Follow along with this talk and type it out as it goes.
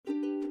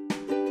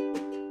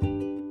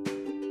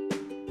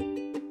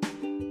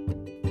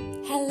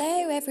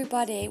Hello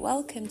everybody,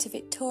 welcome to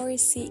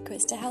Victoria's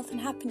Secrets to Health and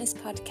Happiness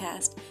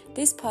podcast.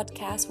 This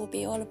podcast will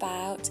be all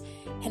about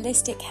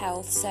holistic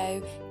health,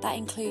 so that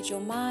includes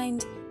your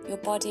mind, your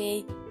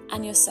body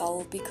and your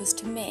soul, because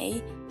to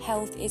me,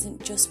 health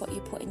isn't just what you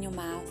put in your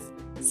mouth.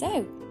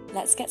 So,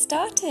 let's get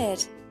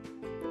started.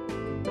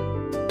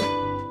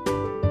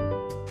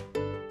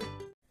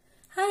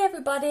 Hi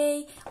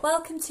everybody,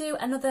 welcome to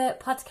another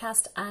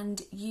podcast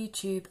and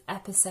YouTube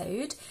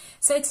episode.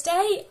 So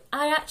today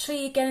I'm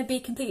actually going to be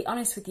completely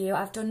honest with you.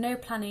 I've done no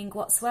planning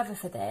whatsoever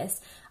for this.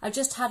 I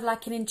just had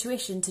like an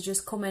intuition to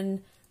just come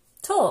and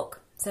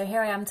talk. So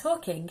here I am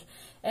talking.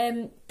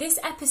 This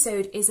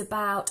episode is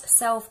about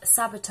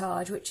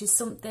self-sabotage, which is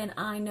something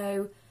I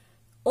know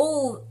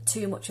all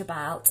too much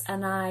about,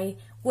 and I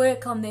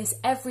work on this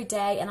every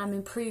day and I'm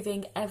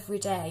improving every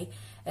day.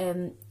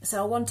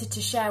 So I wanted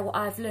to share what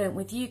I've learned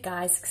with you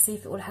guys to see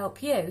if it will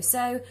help you.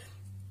 So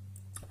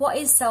what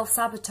is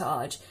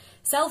self-sabotage?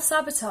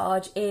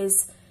 Self-sabotage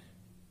is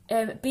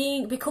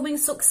becoming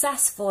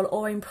successful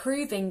or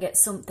improving at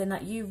something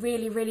that you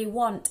really, really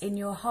want in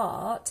your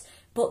heart,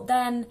 but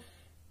then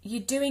you're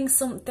doing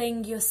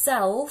something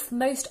yourself,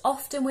 most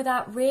often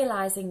without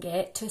realising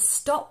it, to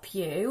stop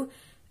you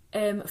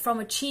from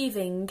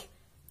achieving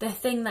the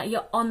thing that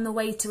you're on the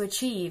way to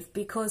achieve,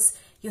 because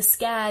you're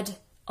scared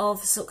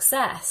of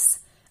success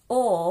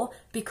or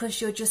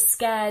because you're just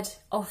scared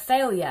of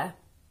failure.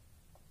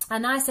 A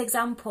nice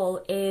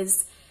example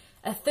is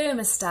a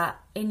thermostat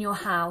in your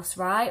house,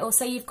 right? Or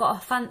say you've got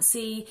a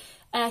fancy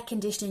air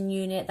conditioning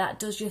unit that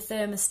does your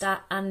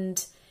thermostat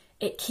and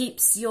it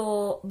keeps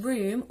your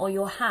room or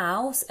your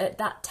house at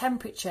that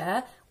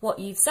temperature what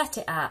you've set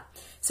it at.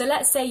 So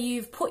let's say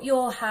you've put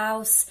your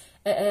house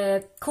at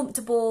a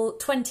comfortable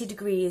 20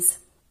 degrees,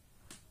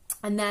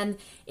 and then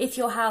if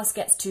your house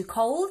gets too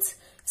cold,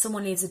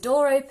 someone leaves a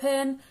door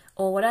open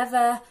or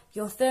whatever,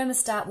 your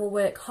thermostat will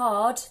work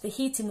hard, the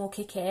heating will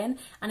kick in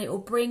and it will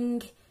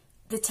bring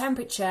the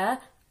temperature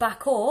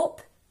back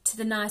up to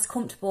the nice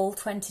comfortable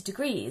 20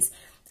 degrees.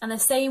 And the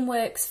same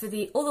works for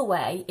the other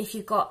way. If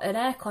you've got an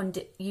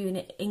aircon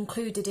unit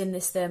included in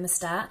this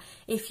thermostat,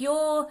 if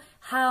your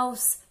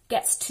house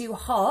gets too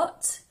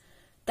hot,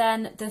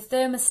 then the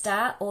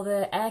thermostat or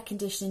the air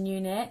conditioning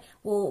unit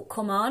will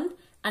come on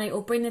and it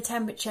will bring the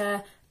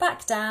temperature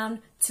back down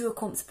to a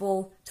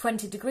comfortable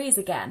 20 degrees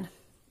again.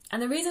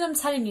 And the reason I'm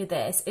telling you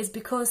this is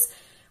because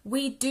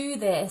we do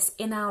this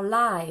in our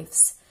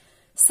lives.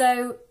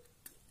 So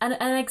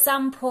an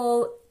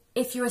example,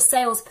 if you're a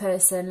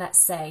salesperson, let's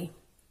say,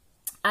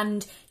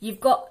 and you've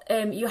got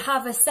you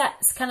have a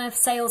set kind of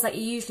sales that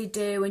you usually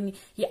do and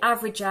you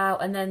average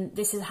out, and then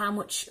this is how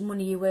much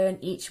money you earn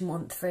each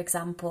month, for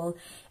example.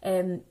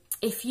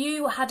 If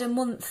you had a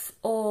month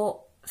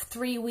or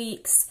 3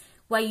 weeks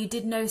where you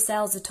did no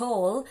sales at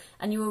all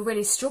and you were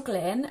really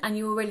struggling and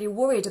you were really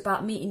worried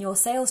about meeting your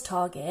sales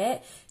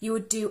target, you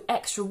would do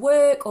extra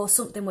work or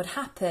something would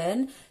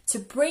happen to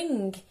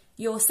bring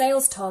your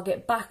sales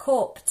target back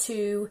up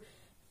to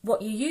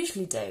what you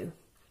usually do.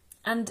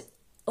 And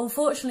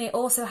unfortunately, it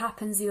also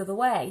happens the other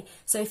way.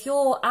 So if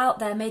you're out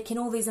there making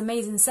all these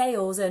amazing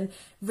sales and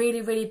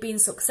really, really being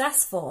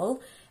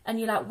successful, and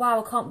you're like,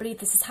 wow, I can't believe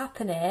this is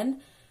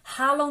happening,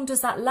 how long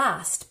does that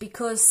last?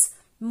 Because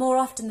more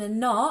often than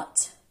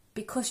not,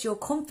 because your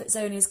comfort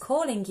zone is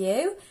calling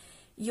you,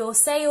 your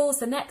sales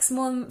the next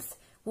month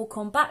will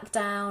come back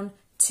down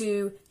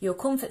to your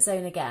comfort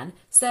zone again.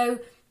 So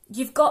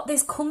you've got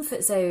this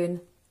comfort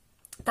zone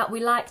that we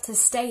like to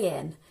stay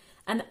in.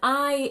 And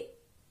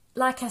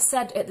like I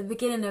said at the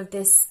beginning of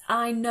this,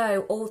 I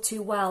know all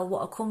too well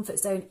what a comfort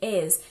zone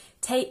is.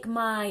 Take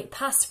my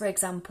past, for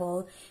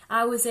example.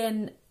 I was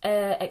in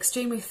an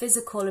extremely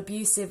physical,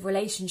 abusive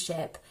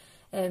relationship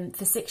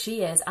for 6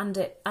 years, and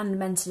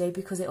mentally,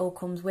 because it all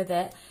comes with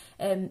it.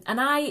 And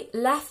I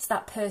left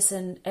that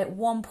person at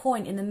one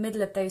point in the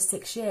middle of those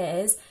 6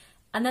 years,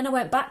 and then I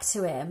went back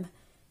to him.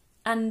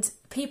 And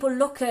people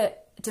look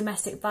at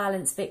domestic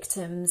violence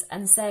victims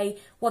and say,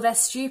 well, they're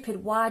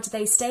stupid, why do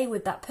they stay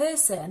with that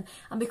person?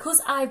 And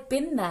because I've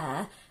been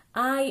there,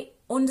 I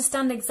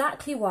understand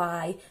exactly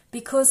why.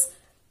 Because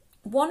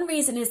one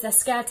reason is they're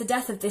scared to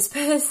death of this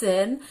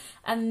person,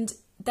 and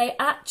they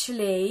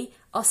actually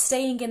are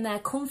staying in their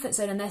comfort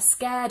zone and they're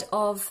scared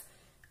of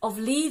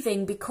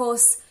leaving,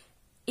 because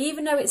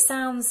even though it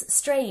sounds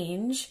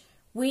strange,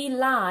 we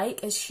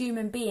like, as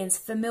human beings,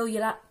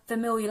 familiarity.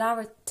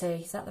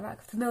 Is that the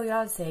right?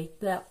 Familiarity.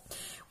 Yeah.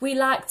 We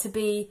like to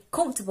be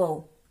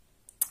comfortable.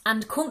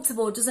 And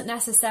comfortable doesn't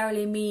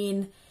necessarily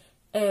mean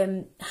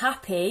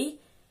happy.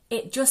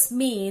 It just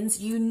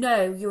means you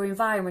know your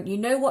environment. You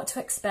know what to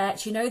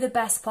expect. You know the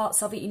best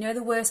parts of it. You know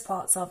the worst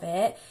parts of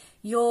it.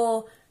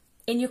 You're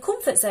in your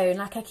comfort zone.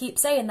 Like I keep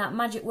saying, that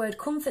magic word,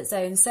 comfort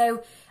zone.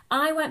 So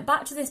I went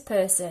back to this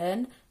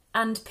person.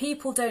 And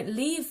people don't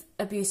leave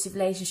abusive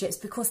relationships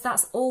because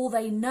that's all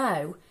they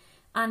know.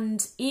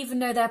 And even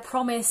though they're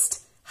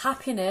promised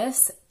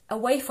happiness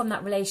away from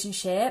that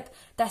relationship,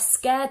 they're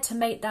scared to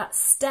make that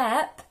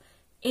step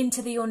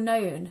into the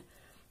unknown.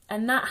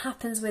 And that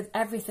happens with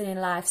everything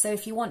in life. So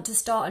if you want to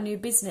start a new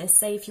business,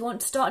 say if you want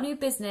to start a new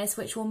business,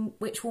 which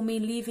will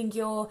mean leaving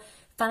your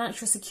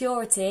financial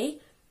security,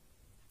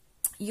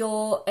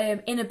 your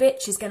inner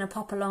bitch is going to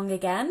pop along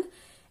again.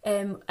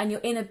 And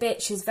your inner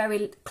bitch is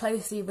very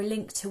closely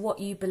linked to what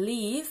you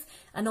believe,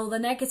 and all the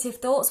negative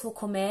thoughts will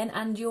come in,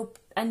 and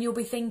you'll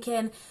be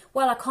thinking,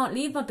 well, I can't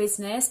leave my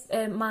business,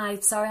 I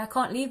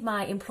can't leave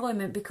my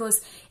employment, because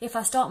if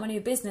I start my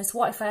new business,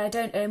 what if I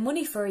don't earn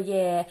money for a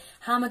year?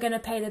 How am I going to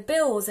pay the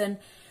bills? And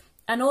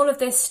all of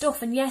this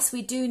stuff. And yes,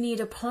 we do need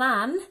a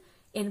plan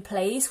in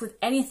place with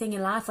anything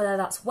in life, whether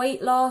that's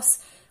weight loss,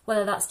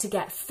 whether that's to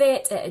get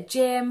fit at a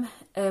gym,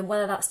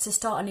 whether that's to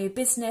start a new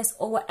business,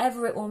 or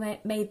whatever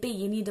it may be.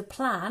 You need a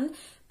plan,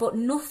 but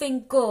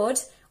nothing good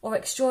or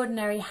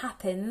extraordinary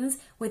happens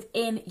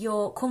within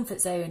your comfort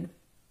zone.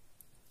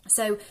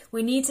 So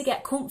we need to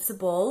get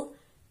comfortable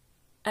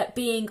at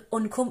being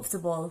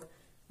uncomfortable,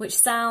 which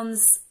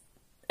sounds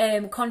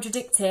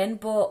contradicting,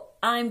 but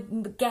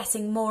I'm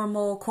getting more and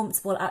more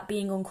comfortable at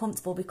being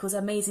uncomfortable, because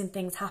amazing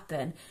things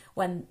happen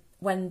when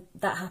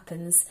that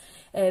happens.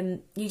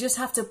 You just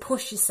have to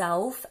push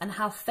yourself and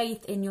have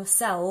faith in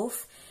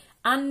yourself,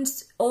 and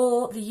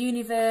or the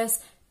universe,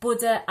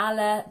 Buddha,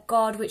 Allah,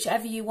 God,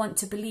 whichever you want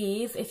to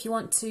believe. If you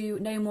want to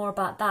know more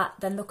about that,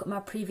 then look at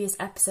my previous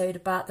episode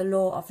about the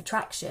law of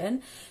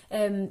attraction,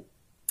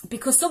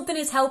 because something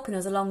is helping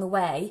us along the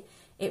way.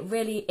 It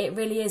really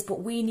is,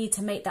 but we need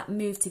to make that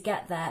move to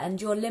get there. And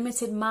your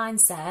limited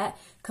mindset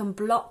can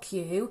block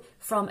you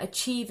from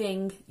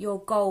achieving your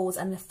goals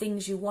and the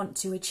things you want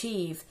to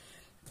achieve.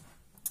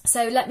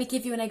 So let me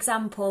give you an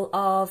example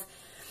of,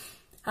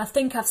 I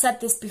think I've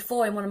said this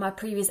before in one of my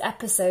previous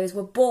episodes.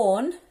 We're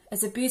born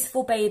as a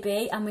beautiful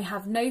baby, and we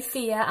have no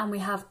fear, and we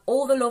have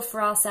all the love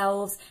for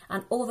ourselves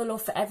and all the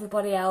love for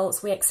everybody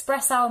else. We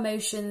express our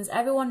emotions.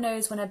 Everyone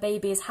knows when a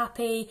baby is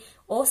happy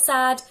or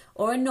sad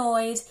or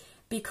annoyed,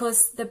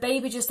 because the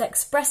baby just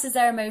expresses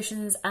their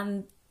emotions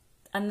and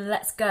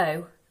lets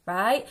go,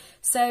 right?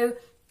 So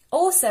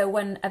also,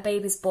 when a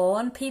baby's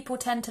born, people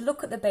tend to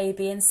look at the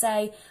baby and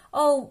say,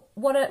 oh,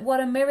 what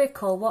a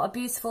miracle, what a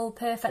beautiful,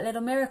 perfect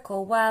little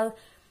miracle. Well,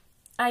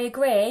 I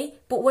agree,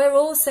 but we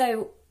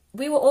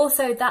were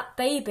also that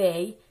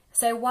baby,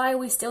 so why are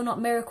we still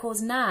not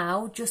miracles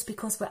now just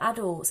because we're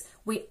adults?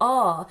 We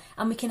are,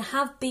 and we can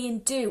have, be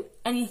and do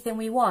anything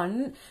we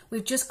want.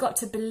 We've just got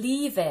to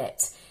believe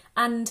it.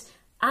 And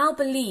our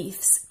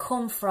beliefs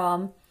come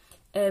from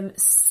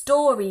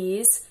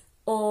stories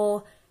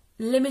or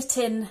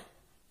limiting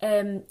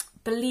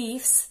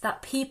beliefs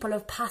that people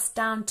have passed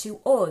down to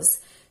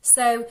us.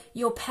 So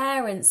your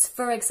parents,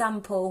 for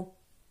example,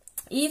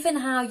 even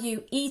how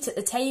you eat at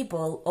the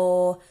table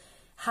or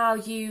how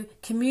you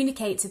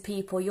communicate to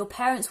people, your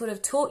parents would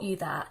have taught you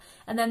that,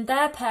 and then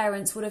their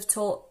parents would have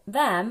taught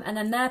them, and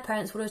then their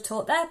parents would have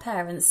taught their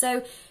parents.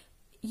 So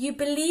you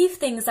believe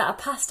things that are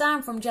passed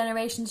down from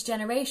generation to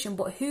generation,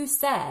 but who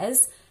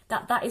says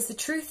that that is the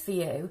truth for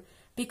you?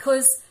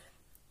 Because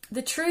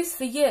the truth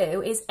for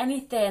you is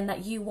anything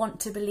that you want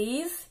to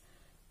believe.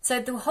 So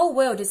the whole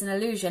world is an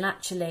illusion,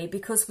 actually,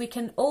 because we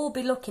can all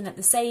be looking at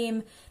the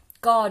same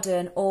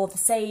garden or the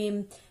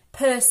same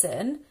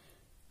person,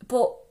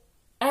 but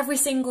every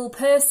single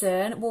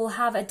person will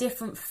have a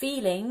different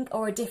feeling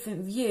or a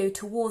different view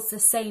towards the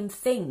same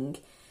thing.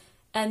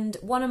 And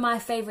one of my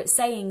favourite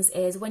sayings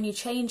is, when you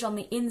change on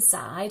the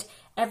inside,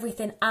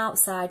 everything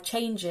outside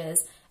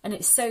changes. And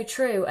it's so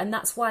true, and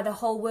that's why the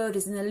whole world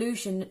is an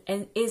illusion,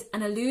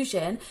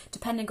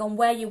 depending on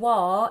where you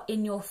are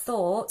in your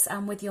thoughts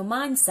and with your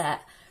mindset.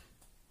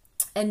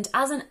 And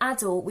as an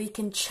adult, we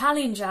can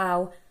challenge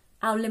our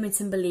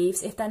limiting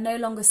beliefs if they're no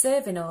longer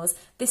serving us.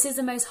 This is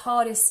the most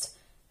hardest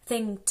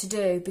thing to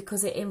do,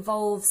 because it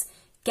involves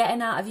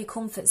getting out of your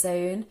comfort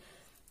zone,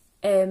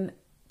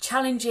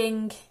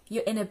 challenging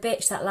your inner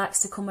bitch that likes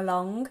to come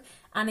along,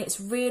 and it's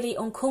really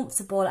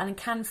uncomfortable and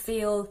can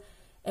feel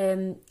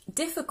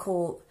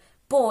difficult.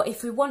 But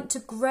if we want to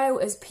grow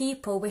as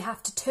people, we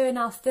have to turn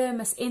our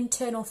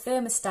internal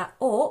thermostat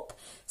up,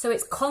 so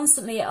it's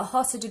constantly at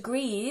hotter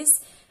degrees,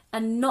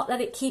 and not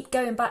let it keep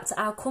going back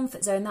to our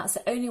comfort zone. That's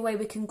the only way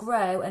we can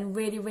grow and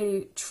really,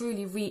 really,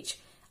 truly reach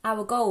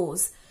our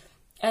goals.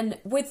 And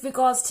with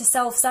regards to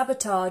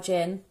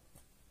self-sabotaging,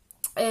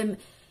 I've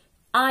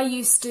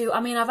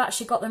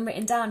actually got them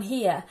written down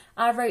here.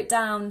 I wrote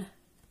down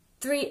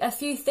a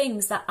few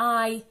things that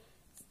I,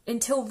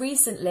 until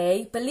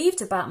recently,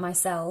 believed about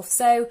myself.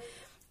 So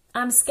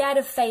I'm scared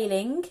of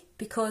failing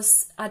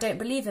because I don't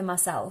believe in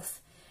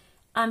myself.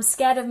 I'm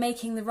scared of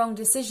making the wrong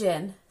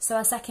decision, so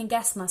I second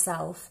guess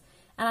myself.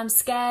 And I'm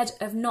scared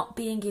of not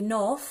being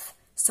enough,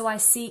 so I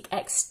seek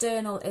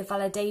external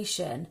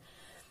validation.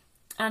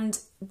 And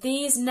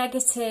these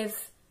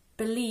negative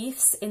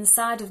beliefs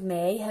inside of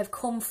me have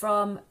come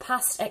from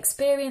past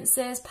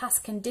experiences,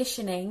 past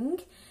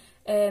conditioning.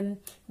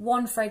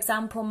 One, for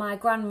example, my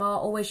grandma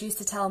always used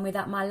to tell me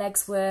that my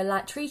legs were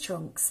like tree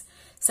trunks.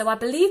 So I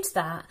believed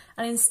that.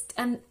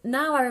 And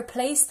now I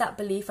replaced that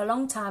belief a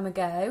long time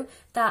ago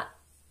that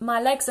my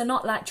legs are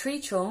not like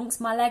tree trunks.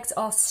 My legs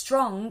are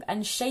strong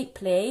and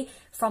shapely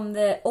from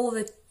all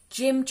the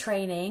gym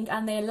training,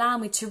 and they allow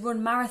me to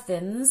run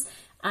marathons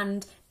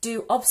and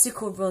do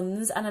obstacle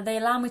runs, and they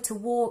allow me to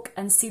walk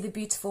and see the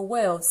beautiful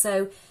world.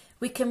 So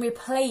we can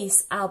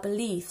replace our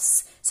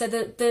beliefs. So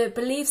the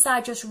beliefs I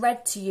just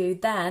read to you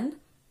then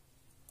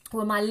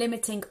were my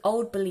limiting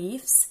old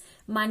beliefs.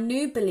 My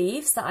new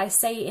beliefs that I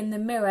say in the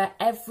mirror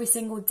every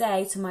single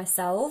day to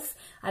myself.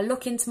 I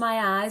look into my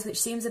eyes,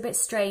 which seems a bit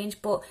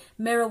strange, but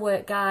mirror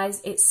work,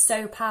 guys, it's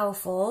so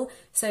powerful.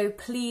 So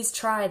please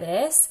try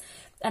this.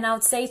 And I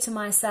would say to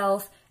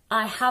myself,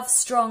 I have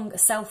strong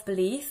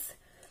self-belief.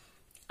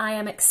 I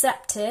am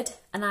accepted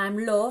and I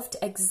am loved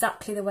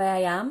exactly the way I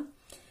am.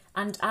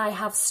 And I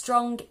have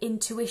strong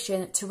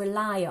intuition to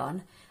rely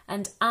on.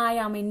 And I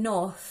am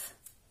enough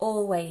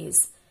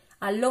always.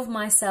 I love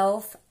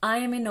myself. I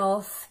am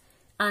enough.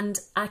 And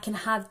I can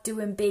have, do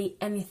and be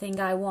anything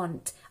I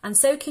want. And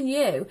so can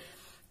you.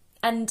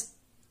 And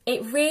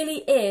it really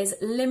is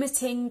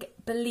limiting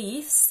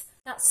beliefs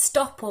that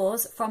stop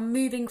us from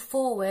moving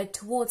forward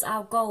towards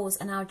our goals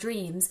and our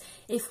dreams.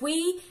 If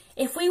we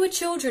were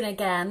children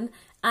again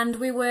and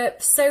we were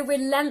so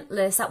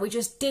relentless that we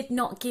just did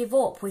not give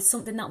up with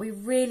something that we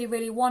really,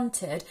 really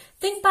wanted.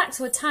 Think back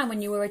to a time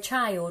when you were a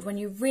child, when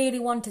you really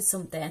wanted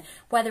something,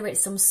 whether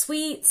it's some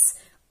sweets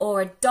or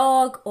a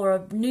dog or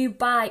a new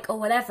bike or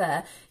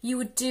whatever. You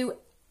would do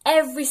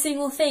every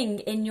single thing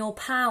in your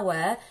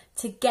power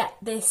to get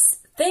this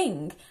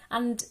thing.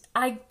 And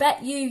I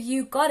bet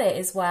you got it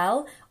as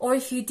well. Or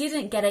if you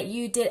didn't get it,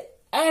 you did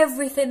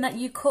everything that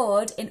you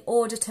could in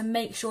order to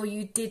make sure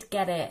you did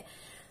get it.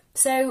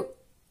 So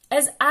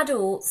as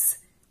adults,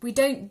 we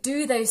don't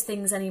do those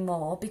things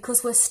anymore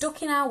because we're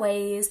stuck in our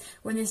ways.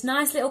 We're in this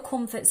nice little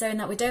comfort zone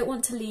that we don't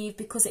want to leave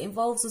because it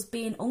involves us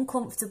being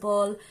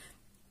uncomfortable.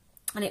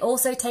 And it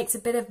also takes a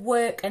bit of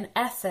work and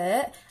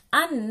effort,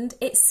 and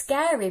it's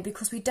scary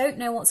because we don't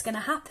know what's going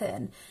to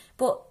happen.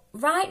 But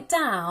write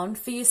down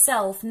for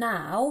yourself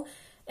now,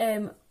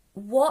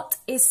 what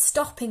is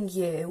stopping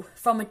you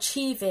from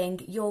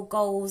achieving your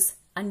goals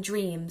and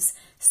dreams.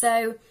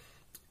 So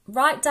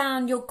write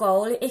down your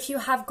goal. If you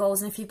have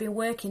goals and if you've been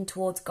working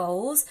towards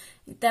goals,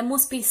 there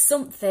must be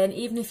something,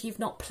 even if you've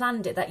not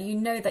planned it, that you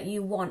know that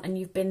you want and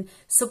you've been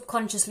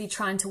subconsciously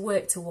trying to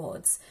work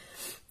towards.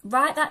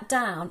 Write that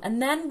down,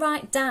 and then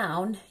write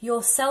down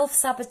your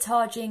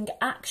self-sabotaging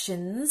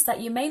actions that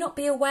you may not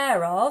be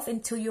aware of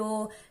until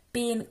you're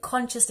being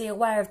consciously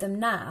aware of them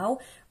now.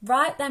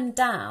 Write them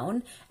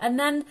down and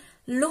then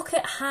look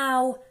at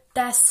how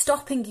they're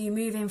stopping you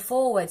moving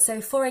forward. So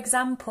for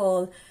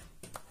example,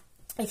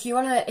 if you're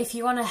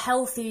on a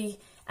health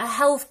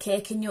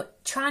kick and you're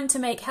trying to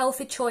make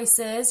healthy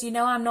choices,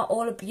 I'm not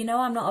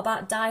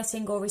about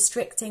dieting or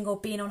restricting or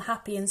being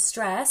unhappy and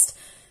stressed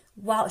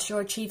whilst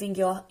you're achieving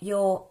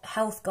your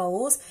health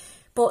goals.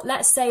 But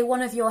let's say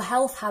one of your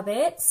health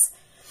habits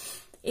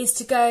is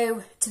to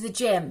go to the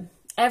gym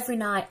every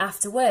night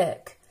after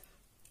work.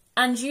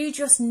 And you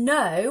just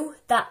know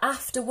that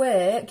after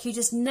work, you're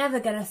just never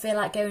going to feel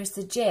like going to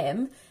the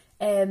gym.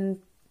 And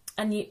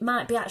it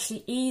might be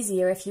actually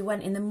easier if you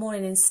went in the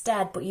morning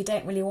instead, but you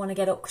don't really want to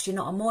get up because you're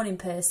not a morning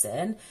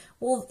person.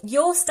 Well,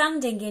 you're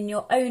standing in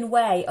your own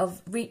way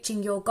of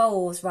reaching your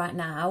goals right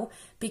now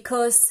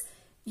because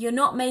you're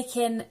not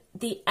making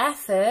the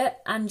effort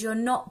and you're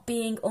not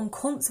being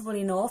uncomfortable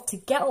enough to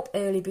get up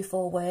early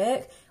before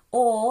work,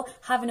 or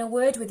having a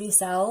word with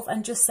yourself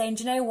and just saying,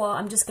 do you know what,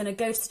 I'm just going to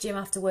go to the gym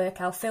after work,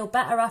 I'll feel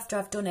better after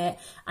I've done it,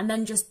 and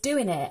then just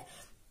doing it.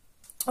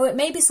 Or it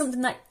may be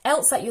something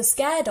else that you're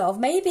scared of.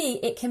 Maybe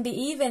it can be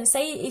even,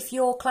 say if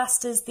you're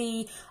classed as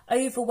the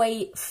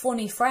overweight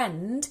funny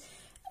friend,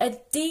 a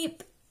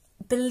deep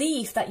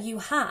belief that you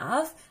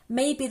have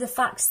may be the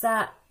fact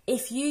that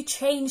if you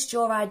changed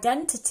your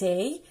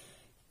identity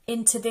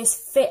into this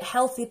fit,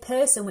 healthy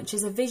person, which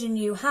is a vision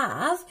you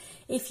have,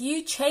 if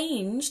you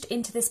changed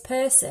into this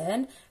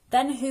person,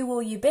 then who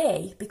will you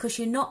be? Because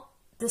you're not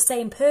the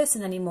same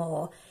person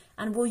anymore.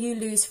 And will you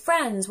lose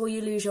friends? Will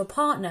you lose your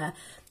partner?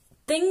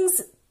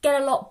 Things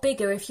get a lot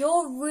bigger. If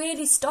you're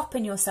really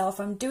stopping yourself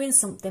from doing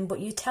something, but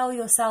you tell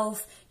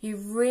yourself you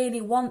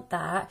really want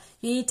that,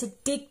 you need to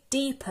dig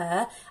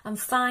deeper and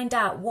find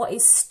out what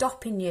is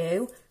stopping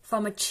you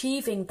from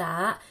achieving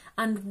that,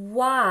 and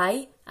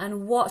why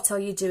and what are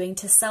you doing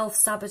to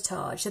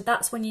self-sabotage. So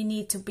that's when you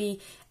need to be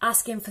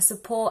asking for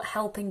support,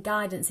 help and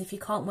guidance if you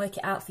can't work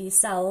it out for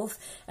yourself.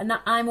 And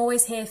that I'm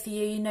always here for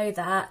you, you know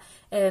that.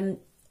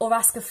 Or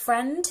ask a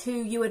friend who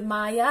you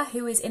admire,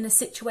 who is in a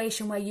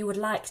situation where you would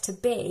like to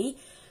be,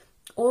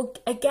 or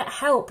get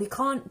help. We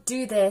can't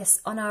do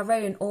this on our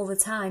own all the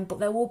time, but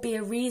there will be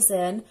a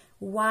reason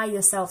why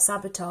you're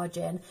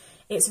self-sabotaging.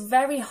 It's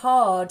very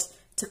hard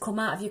to come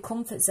out of your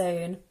comfort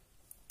zone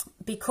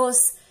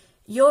because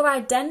your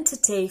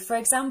identity, for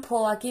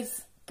example, I'll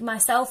give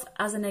myself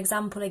as an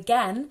example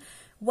again.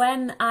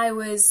 When I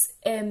was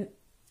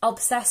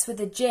obsessed with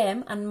the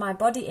gym and my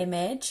body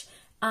image,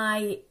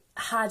 I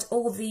had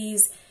all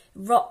these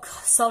rock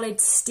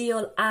solid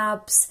steel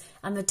abs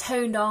and the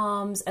toned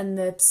arms and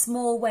the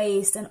small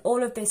waist and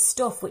all of this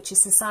stuff, which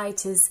is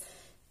society's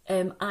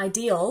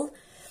ideal.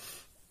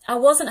 I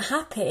wasn't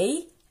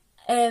happy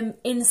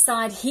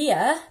inside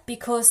here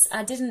because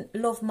I didn't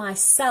love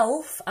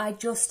myself. I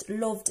just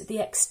loved the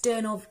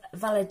external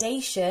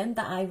validation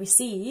that I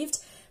received,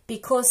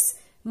 because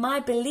my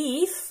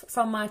belief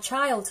from my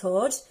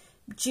childhood,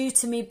 due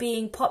to me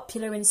being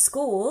popular in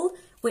school,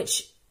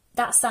 which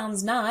that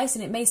sounds nice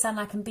and it may sound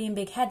like I'm being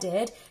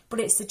big-headed, but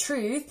it's the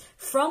truth.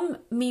 From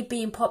me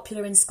being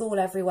popular in school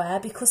everywhere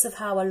because of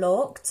how I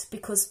looked,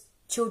 because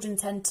children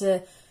tend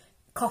to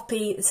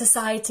copy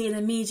society and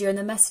the media and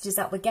the messages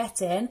that we're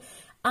getting,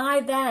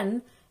 I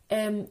then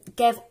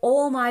gave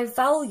all my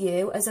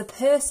value as a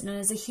person and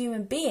as a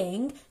human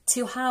being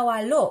to how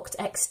I looked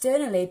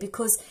externally,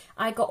 because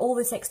I got all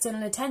this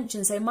external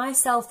attention. So my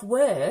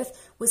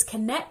self-worth was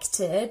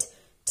connected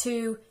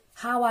to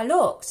how I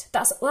looked.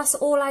 That's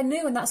all I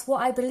knew, and that's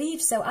what I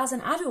believed. So as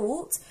an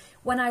adult,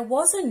 when I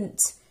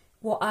wasn't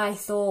what I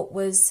thought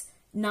was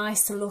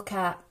nice to look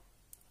at,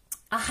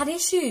 I had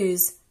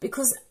issues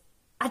because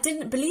I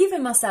didn't believe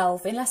in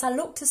myself unless I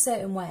looked a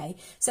certain way.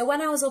 So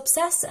when I was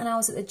obsessed and I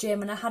was at the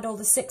gym and I had all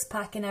the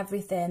six-pack and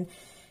everything,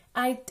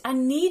 I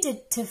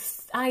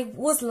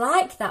was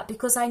like that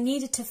because I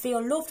needed to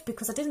feel loved,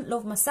 because I didn't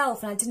love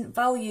myself and I didn't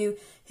value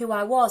who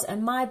I was.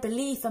 And my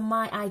belief and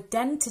my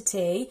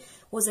identity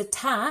was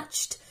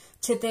attached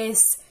to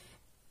this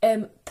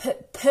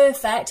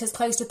perfect, as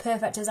close to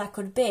perfect as I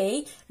could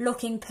be,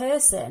 looking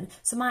person.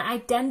 So my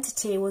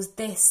identity was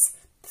this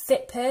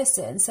fit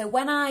person. So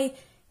when I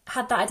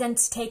had that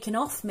identity taken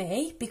off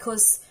me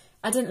because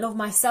I didn't love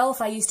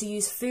myself, I used to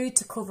use food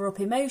to cover up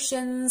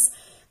emotions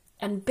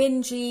and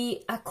binge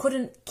eat. I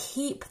couldn't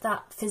keep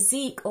that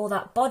physique or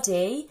that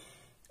body.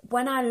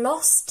 When I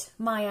lost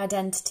my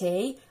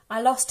identity,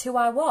 I lost who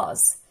I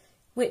was,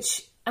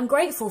 which I'm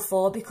grateful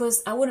for,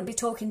 because I wouldn't be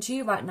talking to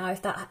you right now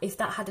if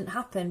that hadn't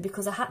happened,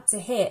 because I had to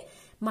hit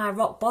my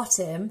rock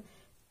bottom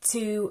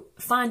to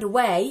find a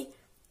way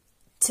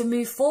to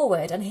move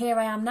forward, and here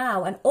I am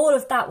now. And all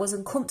of that was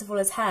uncomfortable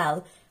as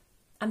hell,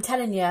 I'm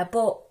telling you,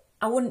 but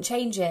I wouldn't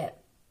change it.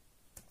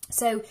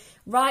 So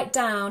write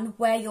down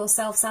where you're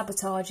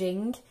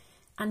self-sabotaging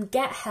and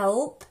get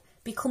help,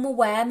 become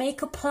aware,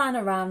 make a plan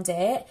around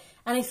it.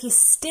 And if you're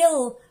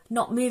still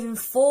not moving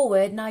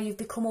forward, now you've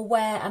become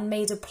aware and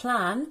made a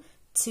plan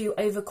to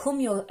overcome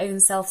your own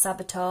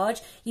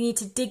self-sabotage, you need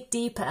to dig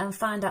deeper and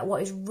find out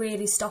what is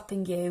really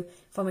stopping you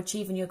from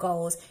achieving your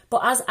goals.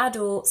 But as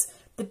adults,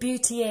 the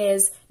beauty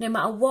is, no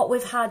matter what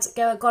we've had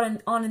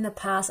gone on in the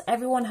past,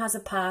 everyone has a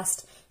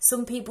past.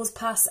 Some people's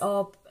past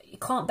you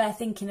can't bear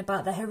thinking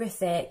about, they're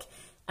horrific,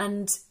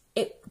 and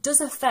it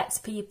does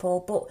affect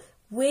people, but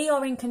we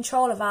are in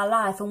control of our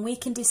life and we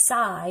can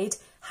decide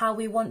how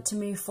we want to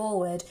move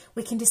forward.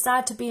 We can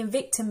decide to be in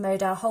victim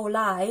mode our whole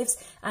lives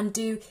and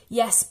do,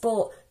 yes,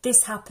 but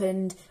this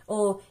happened,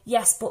 or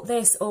yes, but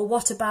this, or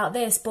what about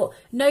this? But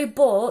no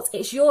but,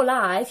 it's your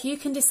life. You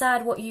can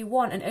decide what you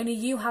want, and only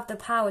you have the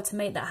power to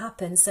make that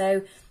happen.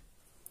 So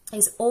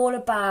it's all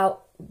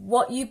about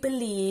what you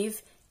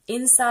believe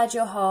inside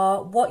your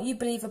heart, what you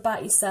believe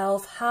about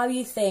yourself, how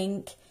you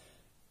think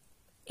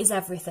is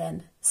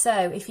everything. So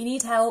if you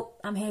need help,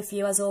 I'm here for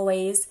you as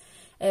always.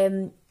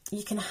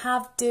 You can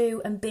have,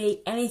 do and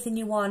be anything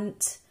you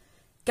want.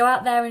 Go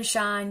out there and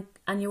shine,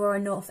 and you are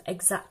enough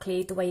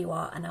exactly the way you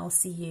are, and I'll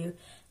see you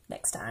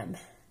next time.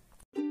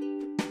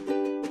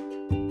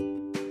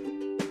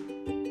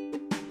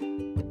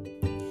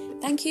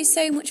 Thank you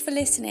so much for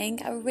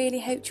listening. I really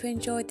hope you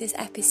enjoyed this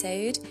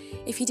episode.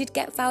 If you did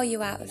get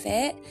value out of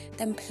it,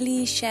 then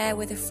please share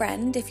with a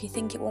friend if you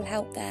think it will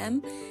help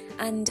them,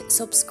 and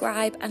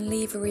subscribe and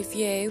leave a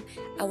review.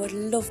 I would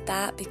love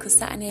that, because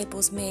that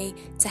enables me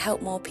to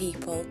help more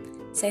people.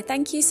 So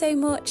thank you so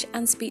much,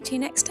 and speak to you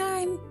next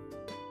time.